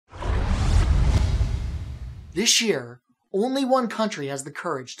This year, only one country has the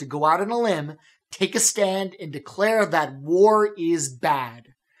courage to go out on a limb, take a stand, and declare that war is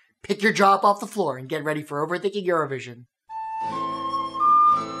bad. Pick your jaw up off the floor and get ready for Overthinking Eurovision.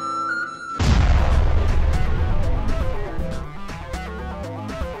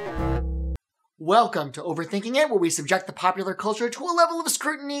 Welcome to Overthinking It, where we subject the popular culture to a level of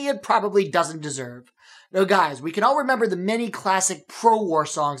scrutiny it probably doesn't deserve. Now guys, we can all remember the many classic pro-war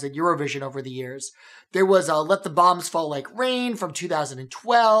songs at Eurovision over the years. There was Let the Bombs Fall Like Rain from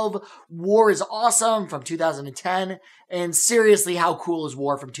 2012, War is Awesome from 2010, and Seriously How Cool is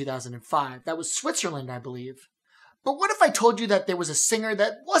War from 2005. That was Switzerland, I believe. But what if I told you that there was a singer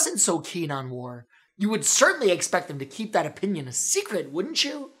that wasn't so keen on war? You would certainly expect them to keep that opinion a secret, wouldn't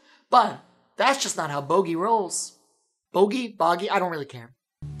you? But that's just not how Boggie rolls. Boggie? Boggie? I don't really care.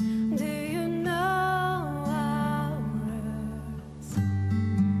 Do you know our earth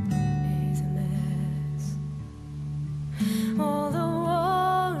is a mess? All the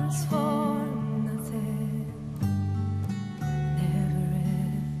wars for nothing never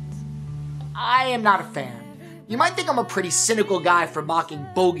ends. I am not a fan. You might think I'm a pretty cynical guy for mocking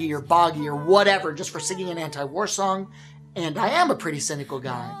Boggie or Boggie or whatever just for singing an anti-war song, and I am a pretty cynical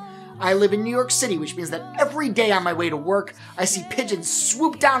guy. I live in New York City, which means that every day on my way to work, I see pigeons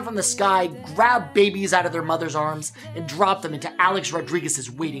swoop down from the sky, grab babies out of their mother's arms, and drop them into Alex Rodriguez's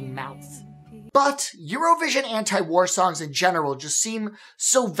waiting mouth. But Eurovision anti-war songs in general just seem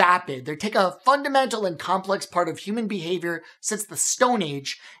so vapid. They take a fundamental and complex part of human behavior since the Stone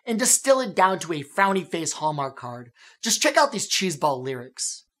Age and distill it down to a frowny face Hallmark card. Just check out these cheeseball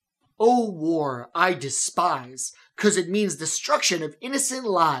lyrics. Oh, war, I despise, 'cause it means destruction of innocent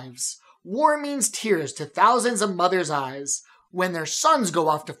lives. War means tears to thousands of mothers' eyes when their sons go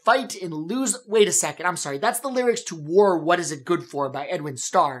off to fight and lose. Wait a second, I'm sorry. That's the lyrics to War, What Is It Good For by Edwin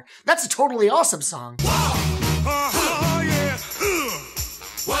Starr. That's a totally awesome song. What is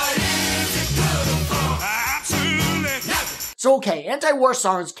it good for? Absolutely nothing. So okay, anti-war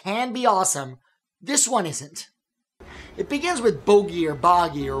songs can be awesome. This one isn't. It begins with Boggie or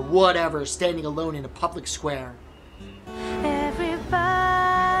Boggie or whatever standing alone in a public square.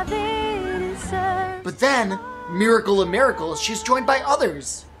 Everybody deserves. But then, miracle of miracles, she's joined by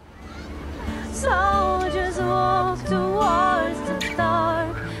others. Soldiers walk towards the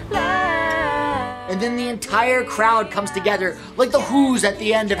dark land. And then the entire crowd comes together like the Who's at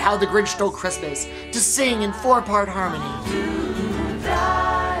the end of How the Grinch Stole Christmas to sing in 4-part harmony. To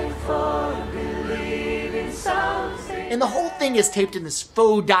die for believing something. And the whole thing is taped in this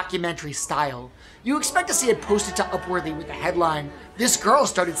faux documentary style. You expect to see it posted to Upworthy with the headline, "This girl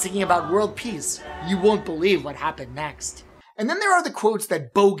started singing about world peace. You won't believe what happened next." And then there are the quotes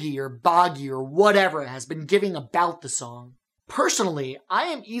that Boggie or Boggie or whatever has been giving about the song. Personally, I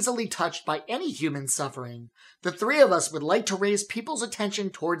am easily touched by any human suffering. The three of us would like to raise people's attention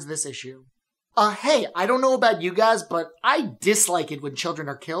towards this issue. Hey, I don't know about you guys, but I dislike it when children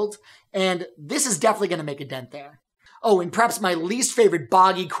are killed, and this is definitely going to make a dent there. Oh, and perhaps my least favorite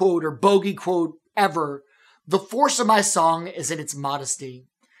Boggie quote or Boggie quote ever, "The force of my song is in its modesty."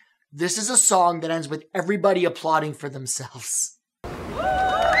 This is a song that ends with everybody applauding for themselves.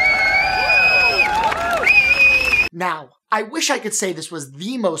 Now, I wish I could say this was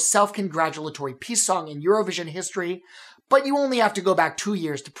the most self-congratulatory peace song in Eurovision history, but you only have to go back 2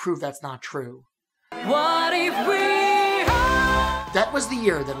 years to prove that's not true. What if we That was the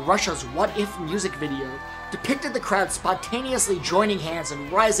year that Russia's What If music video depicted the crowd spontaneously joining hands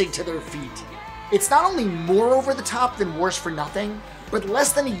and rising to their feet. It's not only more over the top than Wars for Nothing, but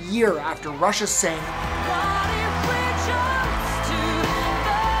less than a year after Russia sang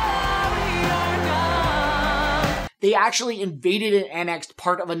they actually invaded and annexed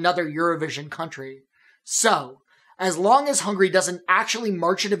part of another Eurovision country. So, as long as Hungary doesn't actually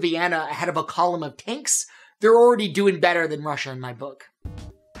march into Vienna ahead of a column of tanks, they're already doing better than Russia in my book.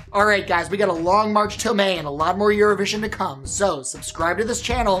 Alright guys, we got a long march till May and a lot more Eurovision to come, so subscribe to this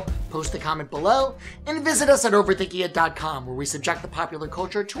channel, post a comment below, and visit us at overthinkingit.com, where we subject the popular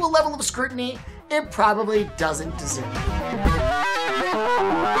culture to a level of scrutiny it probably doesn't deserve.